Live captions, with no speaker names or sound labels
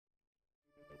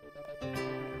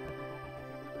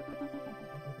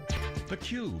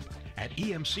theCUBE at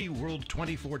EMC World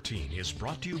 2014 is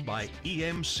brought to you by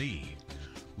EMC.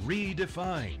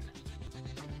 Redefine.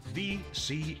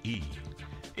 VCE.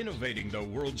 Innovating the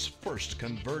world's first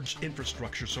converged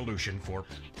infrastructure solution for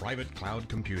private cloud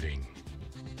computing.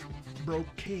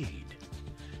 Brocade.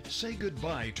 Say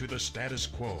goodbye to the status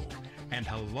quo and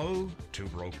hello to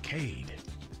Brocade.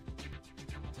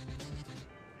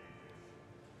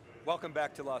 Welcome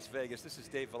back to Las Vegas. This is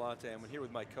Dave Vellante. I'm here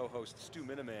with my co-host, Stu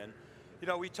Miniman. You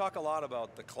know, we talk a lot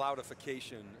about the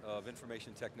cloudification of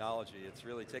information technology. It's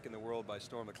really taken the world by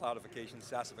storm, the cloudification,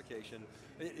 SaaSification.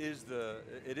 It is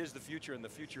the future, and the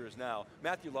future is now.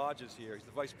 Mathew Lodge is here. He's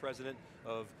the Vice President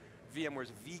of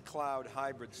VMware's vCloud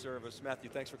hybrid service.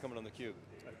 Mathew, thanks for coming on theCUBE.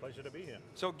 A pleasure to be here.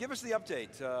 So give us the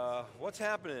update. What's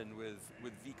happening with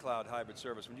vCloud hybrid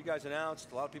service? When you guys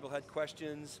announced, a lot of people had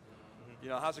questions. You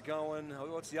know, how's it going?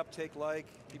 What's the uptake like?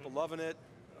 People loving it?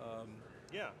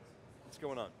 Yeah. What's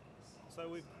going on? So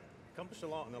we've accomplished a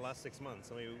lot in the last 6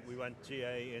 months. I mean, we went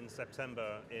GA in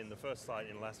September in the first site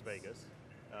in Las Vegas.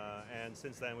 And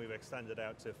since then we've extended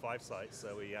out to 5 sites.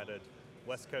 So we added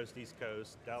West Coast, East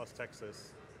Coast, Dallas,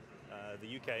 Texas,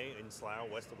 the UK in Slough,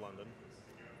 west of London.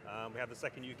 We have the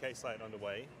second UK site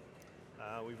underway.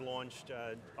 We've launched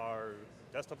our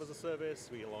desktop as a service.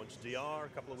 We launched DR a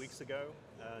couple of weeks ago,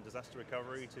 disaster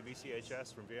recovery to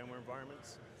vCHS from VMware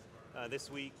environments.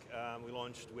 This week we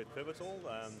launched with Pivotal,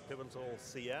 Pivotal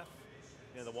CF,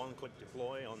 the one-click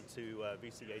deploy onto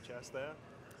vCHS there.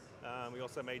 We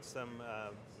also made some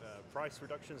price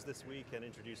reductions this week and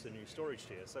introduced a new storage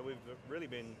tier. So we've really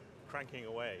been cranking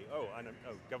away.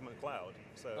 Government cloud.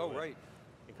 So right.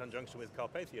 In conjunction with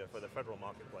Carpathia for the federal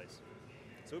marketplace.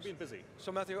 So we've been busy.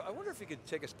 So Mathew, I wonder if you could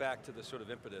take us back to the sort of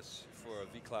impetus for a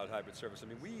vCloud hybrid service. I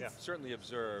mean, we've certainly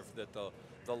observed that the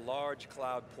large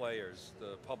cloud players,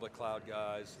 the public cloud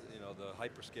guys, you know, the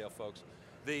hyperscale folks,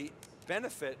 they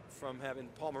benefit from having,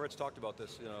 Paul Moritz talked about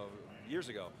this, you know, years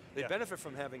ago. They benefit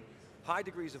from having high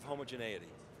degrees of homogeneity.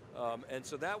 And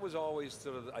so that was always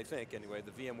sort of, I think anyway,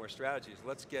 the VMware strategy is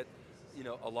let's get, you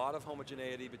know, a lot of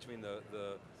homogeneity between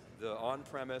the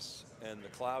on-premise and the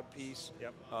cloud piece.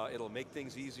 It'll make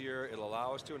things easier. It'll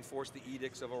allow us to enforce the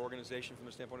edicts of our organization from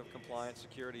the standpoint of compliance,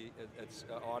 security,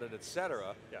 audit, et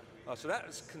cetera. So that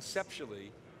is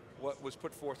conceptually what was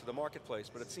put forth to the marketplace,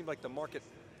 but it seemed like the market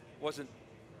wasn't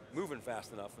moving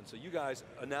fast enough, and so you guys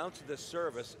announced this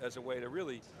service as a way to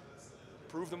really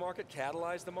prove the market,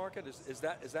 catalyze the market. Is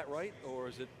that right, or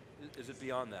is it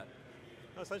beyond that?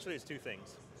 No, essentially it's 2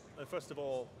 things. First of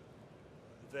all,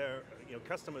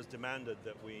 customers demanded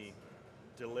that we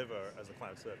deliver as a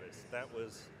cloud service.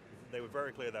 They were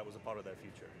very clear that was a part of their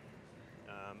future.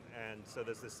 And so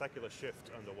there's this secular shift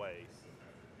underway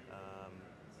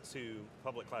to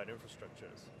public cloud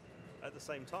infrastructures. At the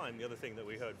same time, the other thing that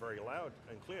we heard very loud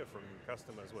and clear from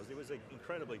customers was it was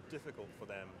incredibly difficult for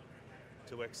them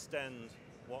to extend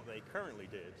what they currently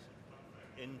did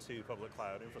into public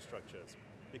cloud infrastructures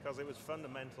because it was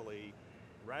fundamentally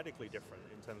radically different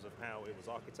in terms of how it was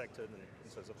architected and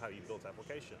in terms of how you built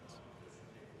applications.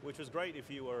 Which was great if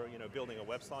you were building a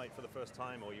website for the first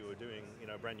time or you were doing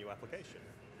a brand new application.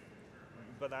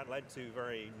 But that led to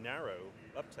very narrow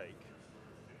uptake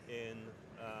in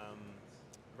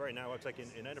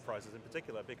enterprises in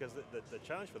particular because the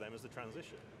challenge for them is the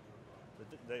transition.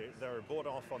 They're bought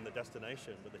off on the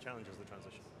destination, but the challenge is the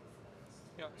transition.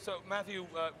 Yeah, so Mathew,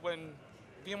 when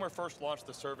VMware first launched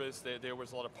the service, there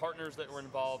was a lot of partners that were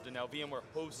involved, and now VMware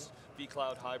hosts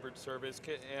vCloud hybrid service.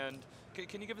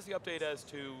 Can you give us the update as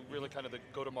to really kind of the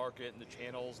go-to-market and the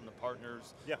channels and the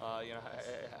partners?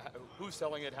 Who's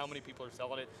selling it, how many people are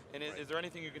selling it, and is there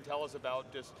anything you can tell us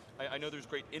about just, I know there's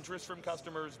great interest from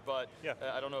customers, but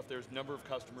I don't know if there's number of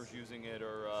customers using it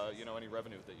or any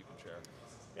revenue that you can share.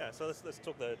 Yeah, so let's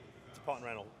talk the partner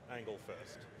angle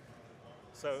first.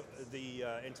 So the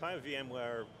entire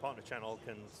VMware partner channel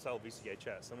can sell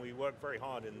vCHS, and we worked very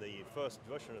hard in the first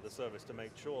version of the service to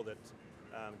make sure that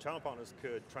channel partners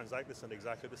could transact this in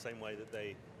exactly the same way that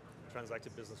they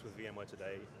transacted business with VMware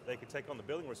today. They could take on the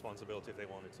billing responsibility if they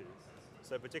wanted to.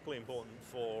 So particularly important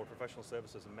for professional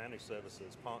services and managed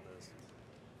services partners,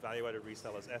 value-added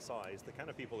resellers, SIs, the kind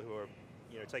of people who are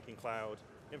taking cloud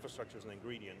infrastructure as an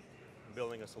ingredient and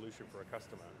building a solution for a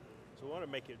customer. So we want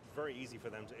to make it very easy for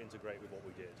them to integrate with what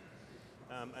we did.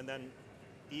 And then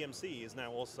EMC is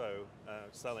now also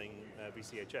selling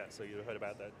vCHS, so you heard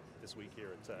about that this week here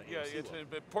at EMC Yeah, it's World.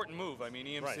 an important move. I mean,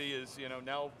 EMC is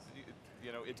now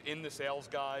it's in the sales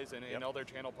guys and all their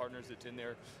channel partners. It's in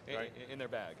their in their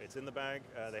bag. It's in the bag.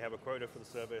 They have a quota for the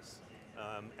service,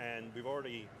 and we've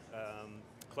already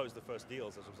closed the first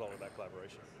deals as a result of that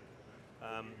collaboration.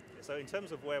 So in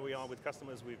terms of where we are with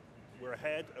customers, we've we're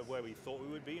ahead of where we thought we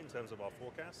would be in terms of our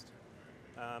forecast.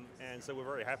 And so we're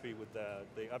very happy with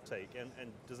the uptake.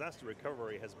 And disaster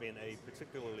recovery has been a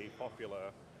particularly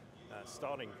popular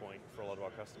starting point for a lot of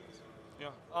our customers. Yeah.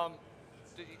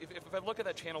 If I look at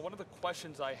that channel, one of the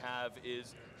questions I have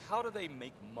is, how do they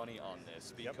make money on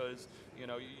this? Because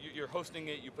you're hosting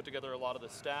it, you put together a lot of the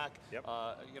stack. Yep.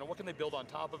 What can they build on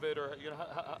top of it, or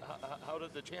how do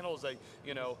the channel is a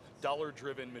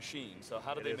dollar-driven machine? So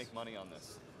how do they make money on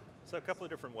this? So a couple of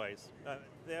different ways.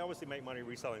 They obviously make money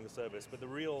reselling the service, but the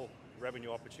real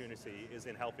revenue opportunity is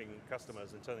in helping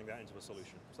customers and turning that into a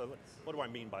solution. So what do I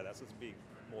mean by that? So let's be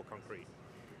more concrete.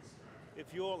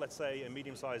 If you're, let's say, a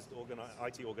medium-sized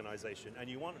IT organization and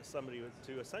you want somebody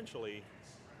to essentially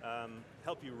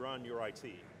help you run your IT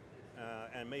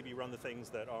and maybe run the things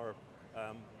that are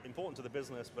important to the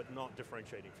business but not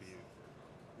differentiating for you,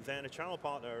 then a channel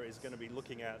partner is going to be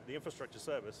looking at the infrastructure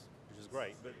service, which is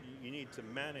great, but you need to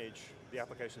manage the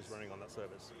applications running on that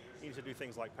service. You need to do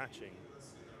things like patching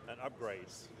and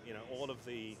upgrades, all of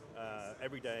the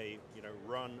everyday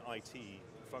run IT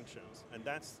functions, and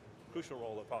that's crucial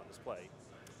role that partners play.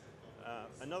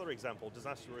 Another example,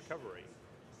 disaster recovery.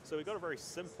 So we've got a very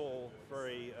simple,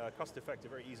 very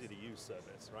cost-effective, very easy to use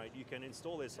service, right? You can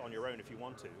install this on your own if you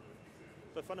want to,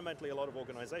 but fundamentally a lot of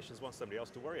organizations want somebody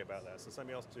else to worry about that, so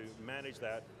somebody else to manage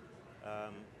that,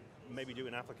 maybe do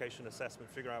an application assessment,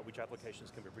 figure out which applications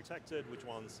can be protected, which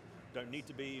ones don't need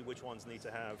to be, which ones need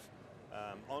to have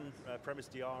on-premise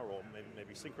DR or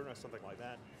maybe synchronous, something like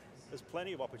that. There's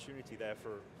plenty of opportunity there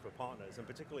for partners, and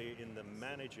particularly in the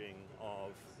managing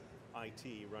of IT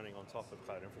running on top of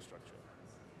cloud infrastructure.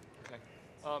 Okay.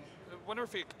 I wonder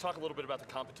if you could talk a little bit about the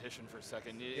competition for a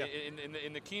second. Yeah.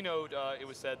 In the keynote, it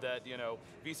was said that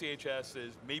vCHS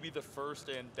is maybe the first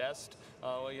and best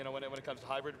when it comes to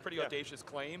hybrid. Pretty audacious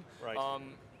claim. Right.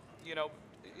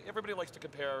 Everybody likes to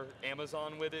compare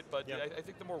Amazon with it, but I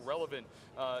think the more relevant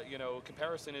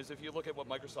comparison is if you look at what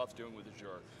Microsoft's doing with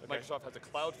Azure. Okay. Microsoft has a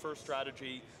cloud-first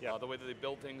strategy. The way that they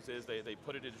build things is they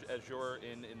put it as Azure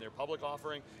in their public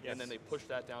offering, and then they push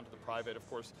that down to the private. Of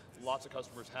course, lots of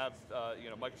customers have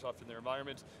Microsoft in their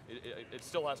environments. It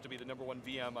still has to be the #1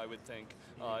 VM, I would think,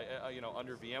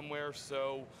 under VMware.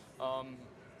 So.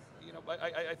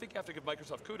 I think you have to give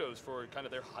Microsoft kudos for kind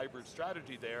of their hybrid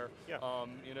strategy there. Yeah.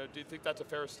 Do you think that's a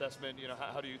fair assessment?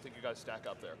 How do you think you guys stack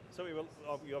up there? So we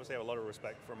obviously have a lot of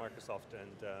respect for Microsoft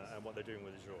and what they're doing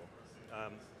with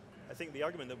Azure. I think the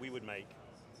argument that we would make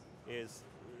is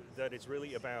that it's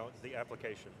really about the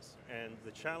applications, and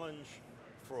the challenge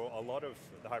for a lot of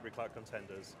the hybrid cloud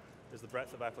contenders is the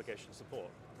breadth of application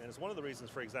support. And it's one of the reasons,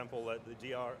 for example, that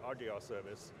the RDR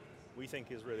service we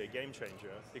think is really a game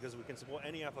changer, because we can support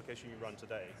any application you run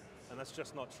today, and that's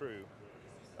just not true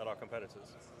at our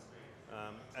competitors.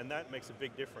 And that makes a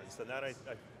big difference, and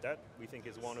that we think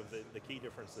is one of the key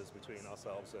differences between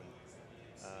ourselves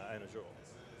and Azure.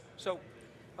 So,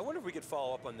 I wonder if we could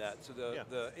follow up on that. So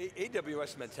the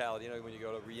AWS mentality, when you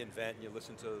go to reInvent and you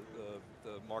listen to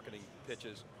the marketing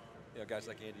pitches, guys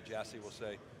like Andy Jassy will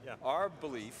say, our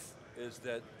belief is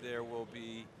that there will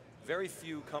be very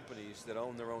few companies that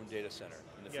own their own data center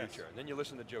in the future. And then you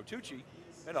listen to Joe Tucci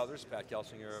and others, Pat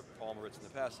Gelsinger, Paul Moritz in the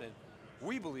past, saying,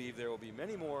 we believe there will be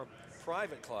many more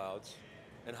private clouds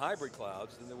and hybrid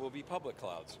clouds than there will be public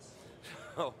clouds.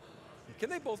 So, can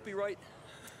they both be right?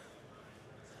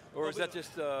 Or is that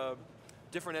just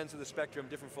different ends of the spectrum,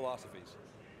 different philosophies?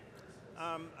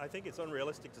 I think it's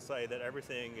unrealistic to say that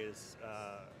everything's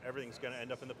going to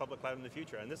end up in the public cloud in the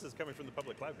future, and this is coming from the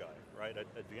public cloud guy, right, at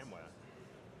VMware.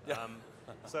 Yeah.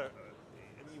 So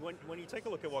when you take a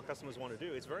look at what customers want to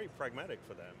do, it's very pragmatic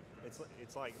for them.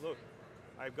 It's like, look,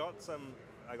 I've got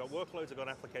workloads, I've got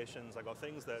applications, I've got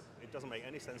things that it doesn't make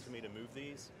any sense for me to move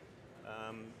these.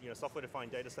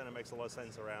 Software-defined data center makes a lot of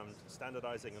sense around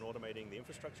standardizing and automating the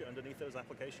infrastructure underneath those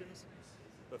applications.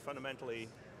 But fundamentally,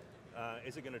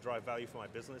 is it going to drive value for my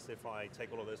business if I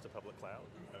take all of those to public cloud?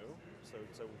 No.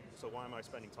 So why am I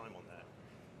spending time on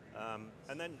that?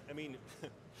 And then, I mean,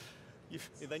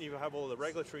 then you have all the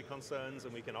regulatory concerns,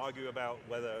 and we can argue about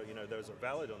whether those are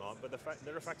valid or not, but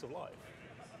they're a fact of life.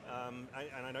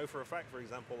 And I know for a fact, for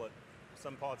example, that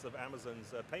some parts of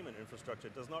Amazon's payment infrastructure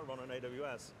does not run on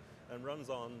AWS and runs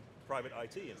on private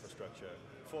IT infrastructure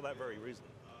for that very reason,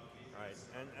 right?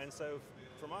 And so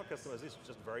from our customers, it's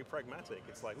just very pragmatic.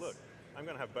 It's like, look, I'm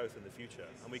going to have both in the future,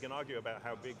 and we can argue about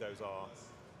how big those are.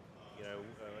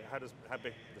 How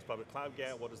big does public cloud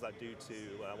get? What does that do to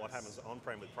what happens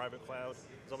on-prem with private cloud?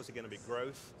 There's obviously going to be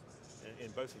growth in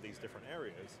both of these different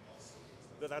areas.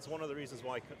 But that's one of the reasons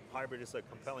why hybrid is so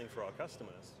compelling for our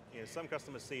customers. Some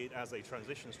customers see it as a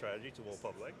transition strategy to all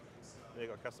public. They've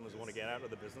got customers who want to get out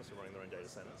of the business of running their own data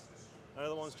centers. And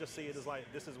other ones just see it as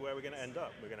like, this is where we're going to end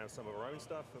up. We're going to have some of our own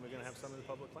stuff, and we're going to have some in the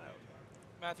public cloud.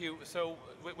 Mathew, so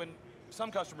when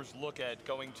some customers look at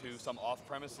going to some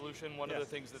off-premise solution, one of the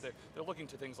things that they're looking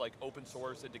to things like open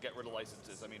source and to get rid of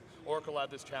licenses. I mean, Oracle had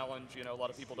this challenge, a lot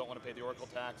of people don't want to pay the Oracle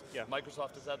tax. Yeah.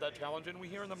 Microsoft has had that challenge, and we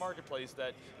hear in the marketplace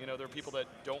that there are people that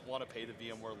don't want to pay the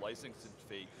VMware licensing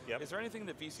fee. Yep. Is there anything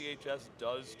that vCHS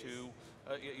does to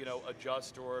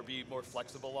adjust or be more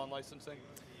flexible on licensing?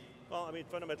 Well, I mean,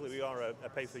 fundamentally we are a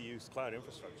pay-for-use cloud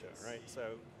infrastructure, right? So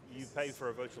you pay for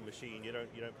a virtual machine, you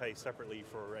don't pay separately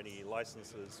for any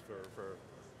licenses for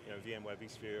VMware,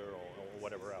 vSphere, or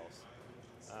whatever else.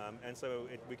 And so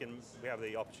we have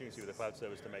the opportunity with the cloud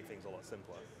service to make things a lot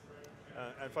simpler.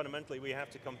 And fundamentally, we have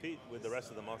to compete with the rest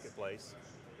of the marketplace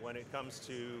when it comes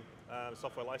to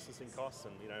software licensing costs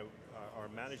and our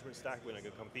management stack. We're going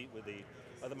to compete with the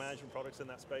other management products in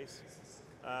that space.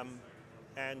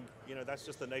 And that's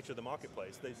just the nature of the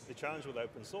marketplace. The challenge with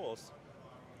open source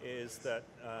is that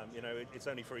it's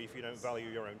only free if you don't value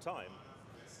your own time.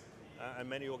 And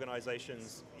many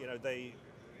organizations,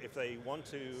 if they want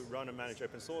to run and manage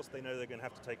open source, they know they're going to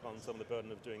have to take on some of the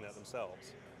burden of doing that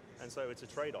themselves. And so it's a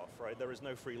trade-off, right? There is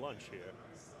no free lunch here.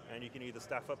 And you can either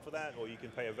staff up for that, or you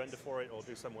can pay a vendor for it, or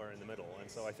do somewhere in the middle. And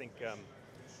so I think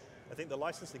the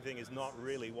licensing thing is not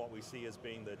really what we see as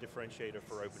being the differentiator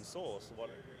for open source.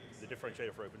 What the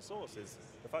differentiator for open source is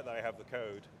the fact that I have the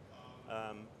code.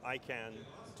 I can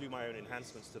do my own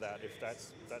enhancements to that if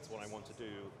that's what I want to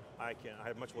do. I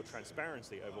have much more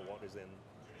transparency over what is in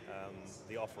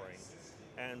the offering.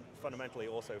 And fundamentally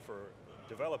also for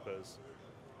developers,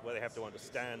 where they have to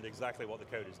understand exactly what the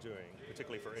code is doing,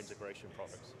 particularly for integration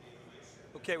products.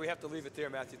 Okay, we have to leave it there,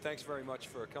 Mathew. Thanks very much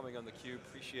for coming on theCUBE.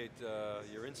 Appreciate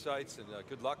your insights, and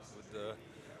good luck with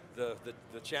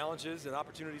the challenges and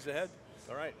opportunities ahead.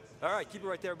 All right. All right, keep it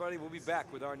right there, everybody. We'll be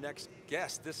back with our next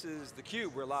guest. This is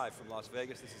theCUBE. We're live from Las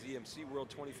Vegas. This is EMC World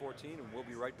 2014, and we'll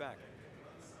be right back.